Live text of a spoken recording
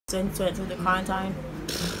2020 the quarantine.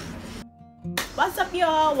 What's up,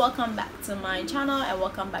 y'all? Welcome back to my channel and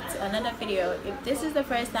welcome back to another video. If this is the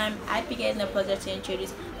first time I began the project to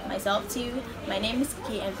introduce myself to you, my name is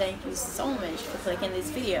Kuki and thank you so much for clicking this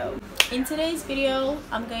video. In today's video,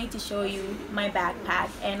 I'm going to show you my backpack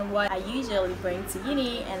and what I usually bring to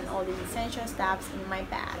uni and all the essential stuffs in my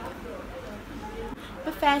bag.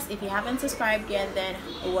 But first, if you haven't subscribed yet, then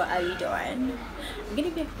what are you doing? I'm gonna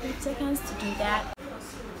give you 5 seconds to do that.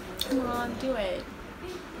 Come on, do it.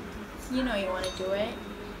 You know you want to do it.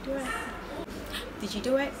 Do it. Did you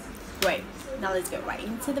do it? Great. Now let's get right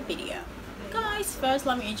into the video. Guys, first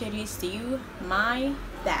let me introduce to you my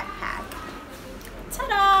backpack.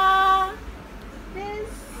 Ta-da! This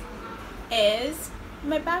is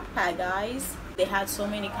my backpack, guys. They had so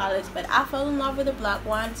many colors, but I fell in love with the black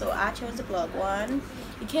one, so I chose the black one.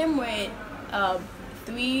 It came with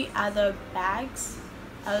 3 other bags,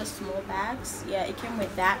 other small bags. Yeah, it came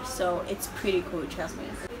with that, so it's pretty cool, trust me.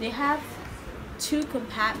 They have 2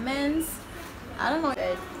 compartments. I don't know,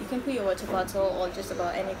 you can put your water bottle or just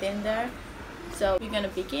about anything there. So we're gonna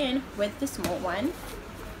begin with the small one,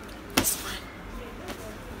 this one.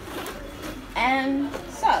 And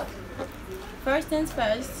so first things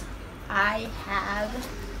first, I have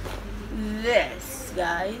this,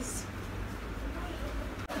 guys.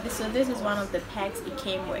 So this is one of the packs it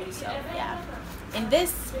came with. So yeah, in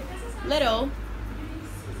this little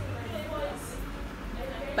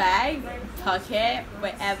bag, pocket,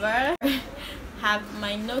 wherever, have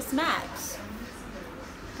my nose mask.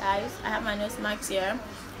 Guys, I have my nose mask here.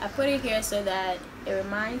 I put it here so that it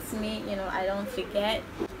reminds me, you know, I don't forget.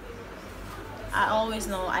 I always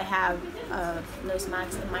know I have nose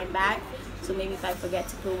masks in my bag, so maybe if I forget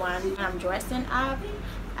to put one when I'm dressing up,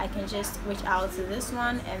 I can just reach out to this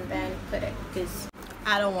one and then put it, because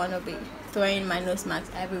I don't want to be throwing my nose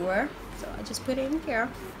mask everywhere, so I just put it in here.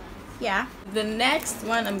 Yeah, the next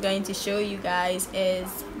one I'm going to show you guys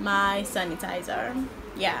is my sanitizer.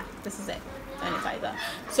 Yeah, this is it, sanitizer.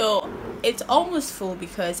 So it's almost full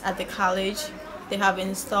because at the college they have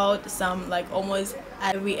installed some like almost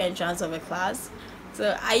every entrance of a class,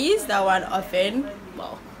 so I use that one often.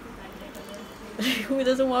 Well, who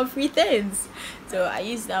doesn't want free things? So I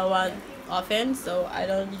use that one often, so I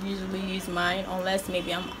don't usually use mine unless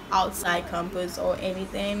maybe I'm outside campus or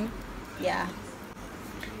anything. Yeah.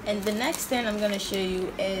 And the next thing I'm gonna show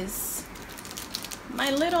you is my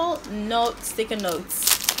little sticker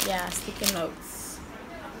notes. Yeah, sticker notes.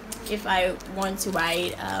 If I want to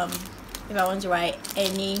write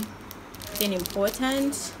anything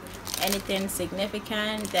important, anything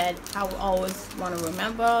significant that I will always want to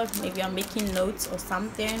remember, maybe I'm making notes or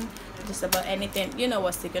something, just about anything, you know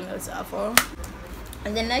what sticker notes are for.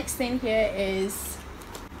 And the next thing here is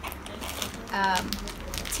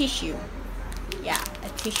tissue. Yeah, a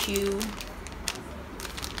tissue.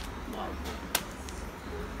 Well,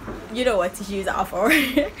 you know what tissues are for.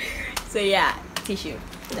 So yeah, tissue.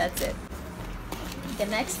 That's it. The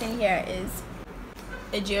next thing here is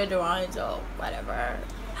a deodorant or whatever.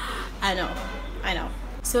 I know.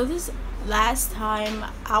 So this last time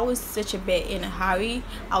I was such a bit in a hurry.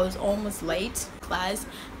 I was almost late to class,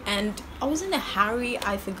 and I was in a hurry.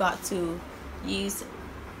 I forgot to use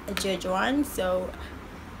a deodorant. So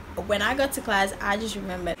when I got to class, I just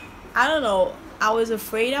remembered, I don't know, I was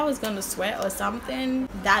afraid I was gonna sweat or something.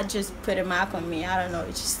 That just put a mark on me. I don't know,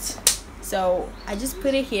 it just, so I just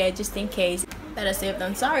put it here just in case. Better safe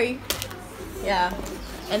than sorry. Yeah.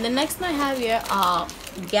 And the next thing I have here are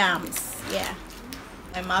gums. Yeah,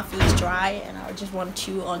 my mouth feels dry and I just want to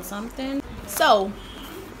chew on something. So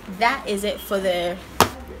that is it for the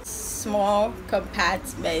small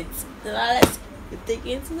compartments. Now let's dig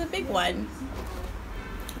into the big one.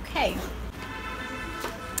 Okay,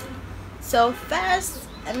 so first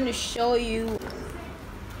I'm going to show you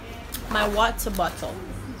my water bottle.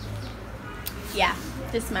 Yeah,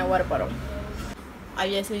 this is my water bottle.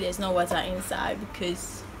 Obviously there's no water inside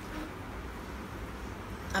because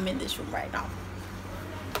I'm in this room right now.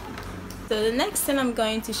 So the next thing I'm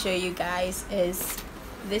going to show you guys is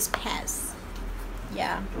this purse.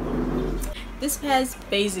 Yeah, this purse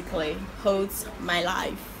basically holds my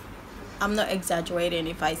life. I'm not exaggerating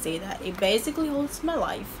if I say that. It basically holds my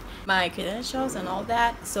life, my credentials and all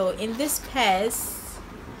that. So in this purse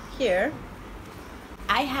here,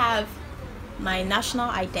 I have my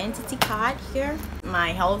national identity card here,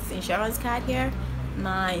 my health insurance card here,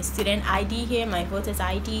 my student ID here, my voter's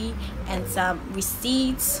ID, and some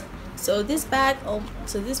receipts. So this bag,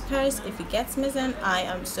 so this purse, if it gets missing, I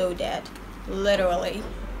am so dead, literally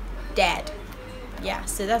dead. Yeah,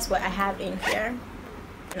 so that's what I have in here,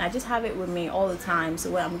 and I just have it with me all the time.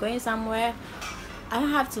 So when I'm going somewhere, I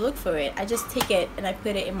don't have to look for it. I just take it and I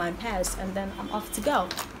put it in my purse, and then I'm off to go.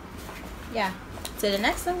 Yeah. So the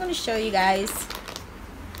next I'm going to show you guys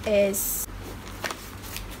is,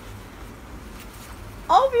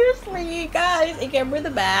 obviously, guys, it came with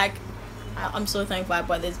the bag. I'm so thankful I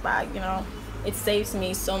bought this bag. You know, it saves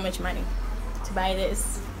me so much money to buy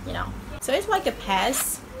this. You know, so it's like a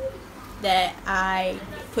purse that I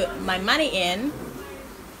put my money in.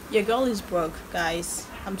 Your girl is broke, guys.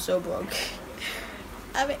 I'm so broke.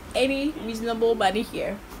 I have any reasonable money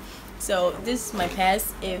here. So this is my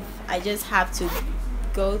purse. If I just have to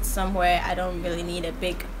go somewhere I don't really need a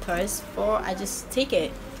big purse for, I just take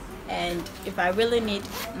it. And if I really need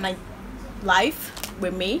my life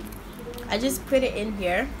with me, I just put it in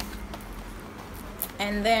here,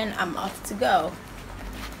 and then I'm off to go.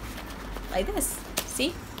 Like this,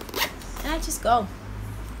 see? And I just go.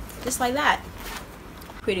 Just like that.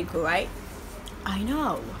 Pretty cool, right? I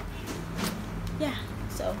know. Yeah,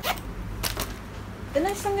 so the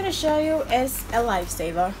next I'm gonna show you is a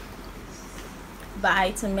lifesaver.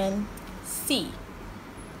 Vitamin C.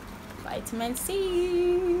 Vitamin C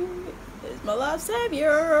is my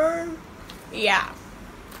lifesaver. Yeah.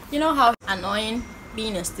 You know how annoying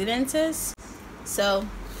being a student is? So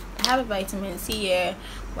I have a vitamin C here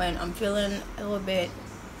when I'm feeling a little bit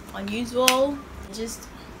unusual. Just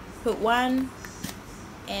put one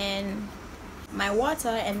in my water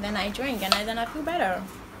and then I drink, and then I feel better.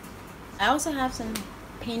 I also have some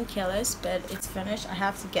painkillers, but it's finished. I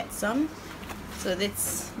have to get some. So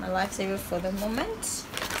that's my lifesaver for the moment.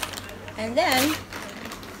 And then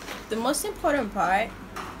the most important part,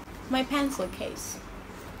 my pencil case.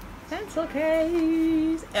 Pencil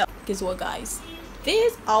case. Oh, guess what, guys?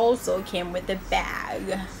 This also came with a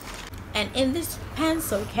bag. And in this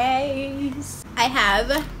pencil case, I have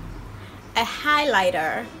a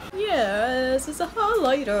highlighter. Yes, it's a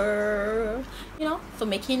highlighter. You know, for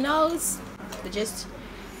making notes, for just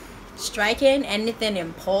striking anything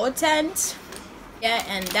important. Yeah,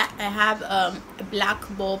 and that I have a black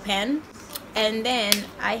ball pen, and then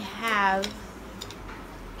I have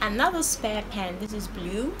another spare pen. This is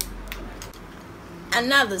blue.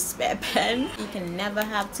 Another spare pen. You can never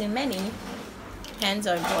have too many. Pens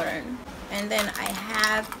are important. And then I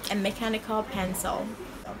have a mechanical pencil.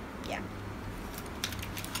 So, yeah.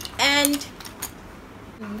 And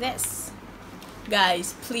this,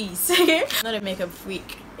 guys, please. I'm not a makeup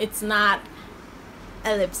freak. It's not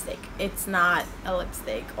a lipstick. It's not a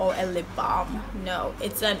lipstick or a lip balm. No,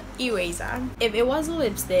 it's an eraser. If it was a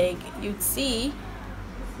lipstick, you'd see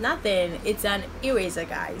nothing. It's an eraser,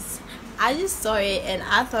 guys. I just saw it and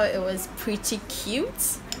I thought it was pretty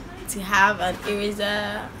cute to have an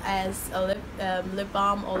eraser as a lip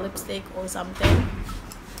balm or lipstick or something.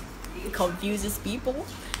 It confuses people.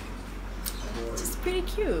 Just pretty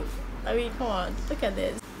cute. I mean, come on, look at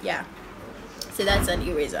this. Yeah, so that's an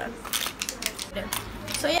eraser.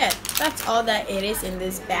 So yeah, that's all that it is in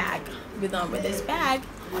this bag. We're done with this bag.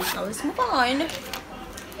 Now let's move on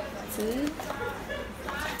to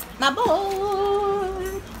my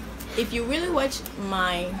book. If you really watch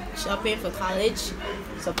my shopping for college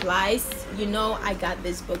supplies, you know I got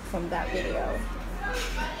this book from that video.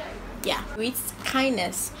 Yeah, it's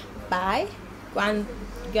Kindness by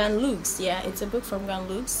Grand-Lux. Yeah, it's a book from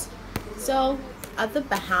Grand-Lux. So at the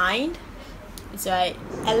behind, it's right.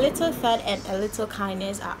 A little thought and a little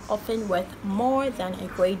kindness are often worth more than a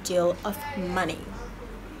great deal of money.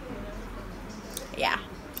 Yeah,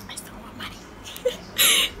 I still want money.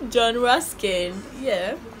 John Ruskin.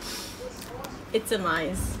 Yeah, it's a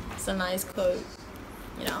nice quote.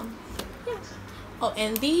 You know. Yeah. Oh,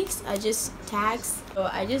 and these are just tags. So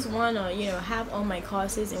I just wanna, you know, have all my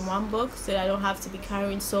courses in one book so that I don't have to be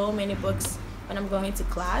carrying so many books when I'm going to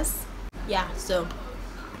class. Yeah, so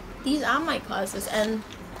these are my courses, and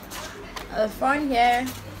the front here.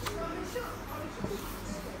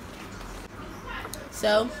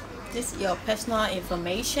 So this is your personal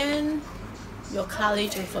information, your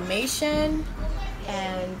college information,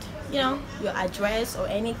 and you know, your address or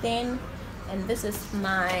anything. And this is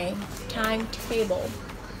my timetable.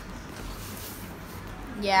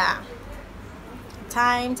 Yeah,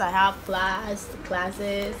 times I have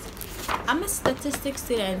classes. I'm a statistics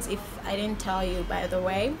student, if I didn't tell you, by the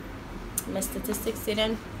way. I'm a statistics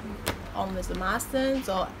student, almost a master's,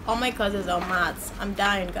 so all my courses are maths. I'm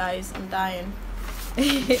dying, guys, I'm dying.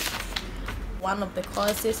 One of the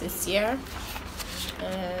courses is here,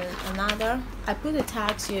 and another. I put the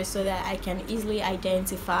tags here so that I can easily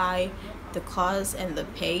identify the course and the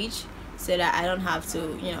page, so that I don't have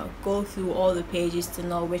to, you know, go through all the pages to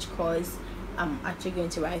know which course I'm actually going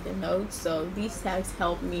to write the notes. So these tags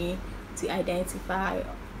help me to identify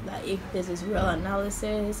like if this is real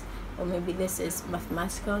analysis, or maybe this is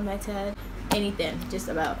mathematical method, anything, just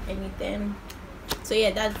about anything. So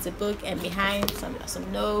yeah, that's the book, and behind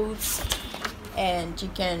some notes, and you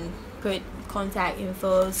can put contact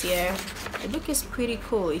infos here. The book is pretty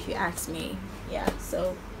cool if you ask me. Yeah,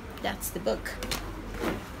 so that's the book.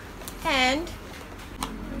 And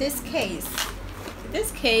this case,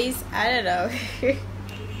 I don't know.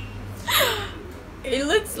 It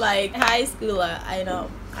looks like high schooler. I know,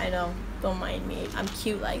 don't mind me, I'm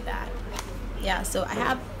cute like that. Yeah, so I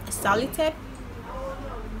have a sellotape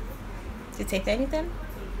to tape anything.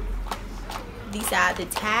 These are the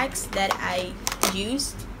tags that I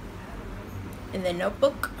used in the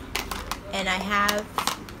notebook, and I have,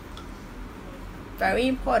 very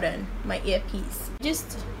important, my earpiece.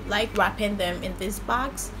 Just like wrapping them in this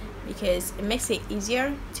box because it makes it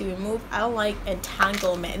easier to remove. I don't like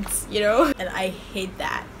entanglements, you know, and I hate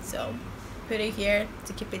that. So put it here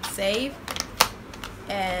to keep it safe.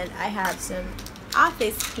 And I have some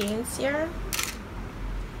office pins here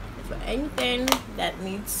for anything that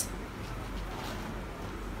needs,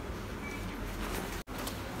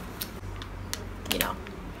 you know,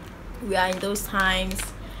 we are in those times.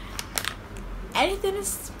 Anything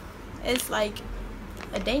is like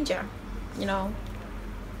a danger, you know,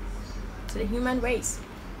 to the human race.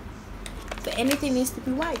 So anything needs to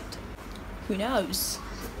be wiped. Who knows?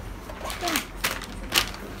 Yeah.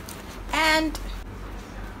 And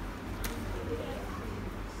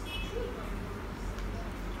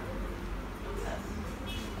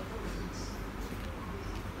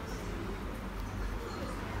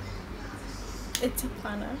it's a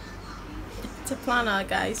planner. It's a planner,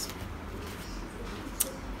 guys.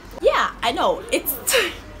 Yeah, I know, it's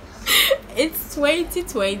it's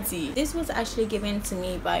 2020. This was actually given to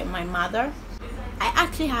me by my mother. I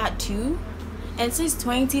actually had two, and since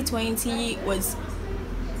 2020 was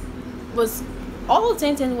all of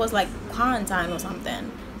 2020 was like quarantine or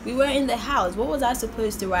something, we were in the house. What was I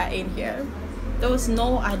supposed to write in here? There was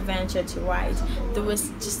no adventure to write. There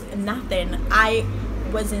was just nothing. I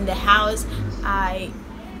was in the house. I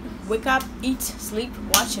wake up, eat, sleep,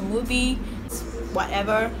 watch a movie,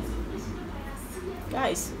 whatever.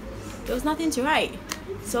 Guys, there was nothing to write,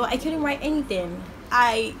 so I couldn't write anything.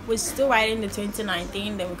 I was still writing the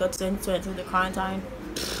 2019, then we got to 2020, the quarantine.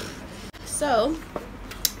 So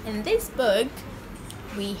in this book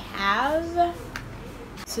we have,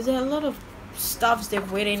 so there are a lot of stuffs they've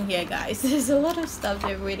written here, guys. There's a lot of stuff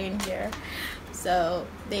they've written here. So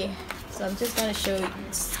I'm just gonna show you,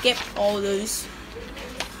 skip all those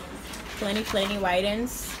plenty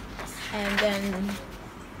writings, and then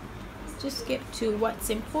just skip to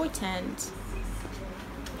what's important.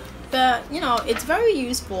 But you know, it's very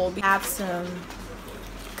useful. We have some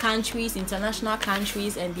countries, international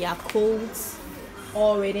countries, and their codes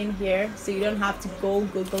all written here, so you don't have to go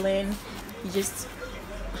googling. You just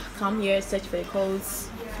come here, search for the codes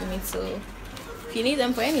if you need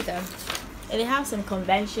them for anything. And they have some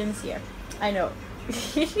conventions here. I know.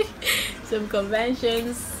 Some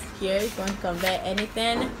conventions here if you want to convert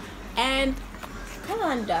anything. And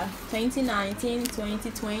calendar 2019,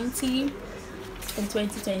 2020, and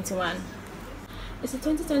 2021. It's a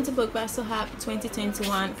 2020 book, but I still have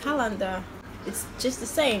 2021 calendar. It's just the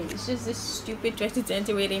same. It's just this stupid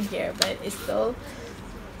 2020 waiting here, but it's still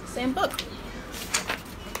the same book.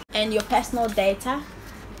 And your personal data,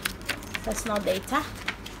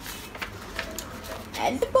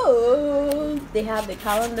 and the book. They have the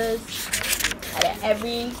calendars at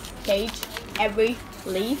every page, every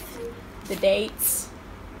leaf, the dates.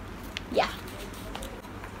 Yeah.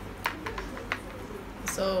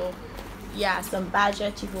 So yeah, some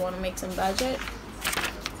budget if you want to make some budget.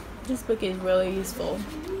 This book is really useful.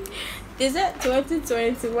 This is a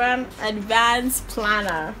 2021 advanced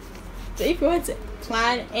planner. So if you want to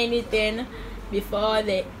plan anything before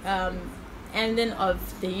the ending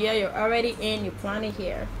of the year you're already in, you plan it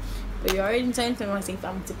here. But you're already in 2021, so if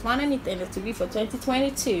I'm to plan anything, it will be for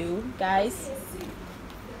 2022, guys.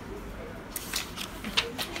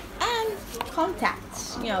 And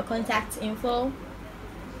contacts, you know, contact info,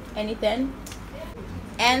 anything,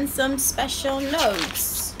 and some special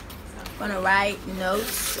notes. Want to write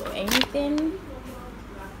notes or anything?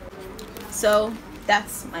 So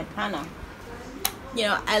that's my planner. You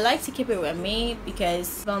know, I like to keep it with me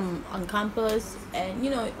because if I'm on campus and, you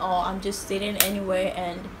know, or I'm just sitting anywhere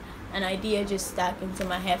and an idea just stuck into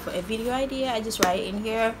my head for a video idea, I just write it in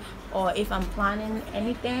here. Or if I'm planning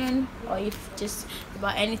anything, or if just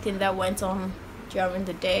about anything that went on during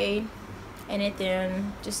the day,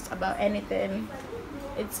 anything, just about anything,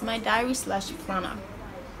 it's my diary / planner.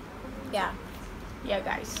 Yeah,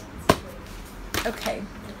 guys. Okay,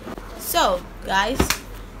 So guys,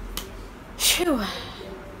 phew,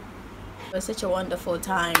 it was such a wonderful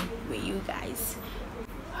time with you guys.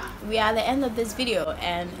 We are at the end of this video,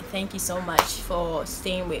 and thank you so much for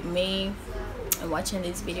staying with me and watching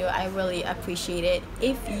this video. I really appreciate it.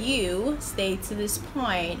 If you stay to this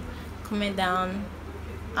point, comment down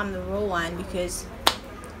I'm the real one, because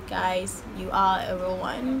guys, you are a real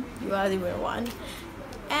one. You are the real one.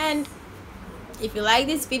 And if you like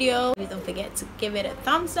this video, please don't forget to give it a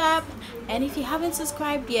thumbs up. And if you haven't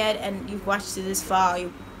subscribed yet and you've watched it this far,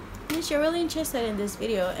 you're really interested in this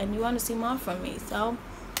video and you want to see more from me, so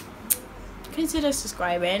consider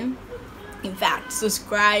subscribing. In fact,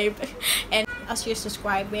 subscribe. And as you're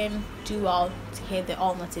subscribing, do all to hit the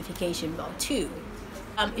all notification bell too.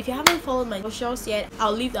 If you haven't followed my socials yet,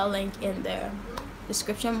 I'll leave that link in the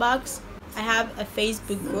description box. I have a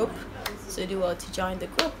Facebook group, so do well to join the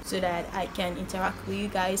group so that I can interact with you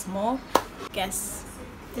guys more. Guess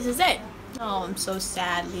this is it. Oh, I'm so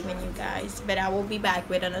sad leaving you guys, but I will be back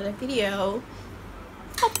with another video,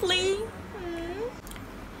 hopefully.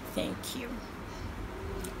 Thank you.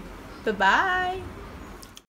 Bye bye.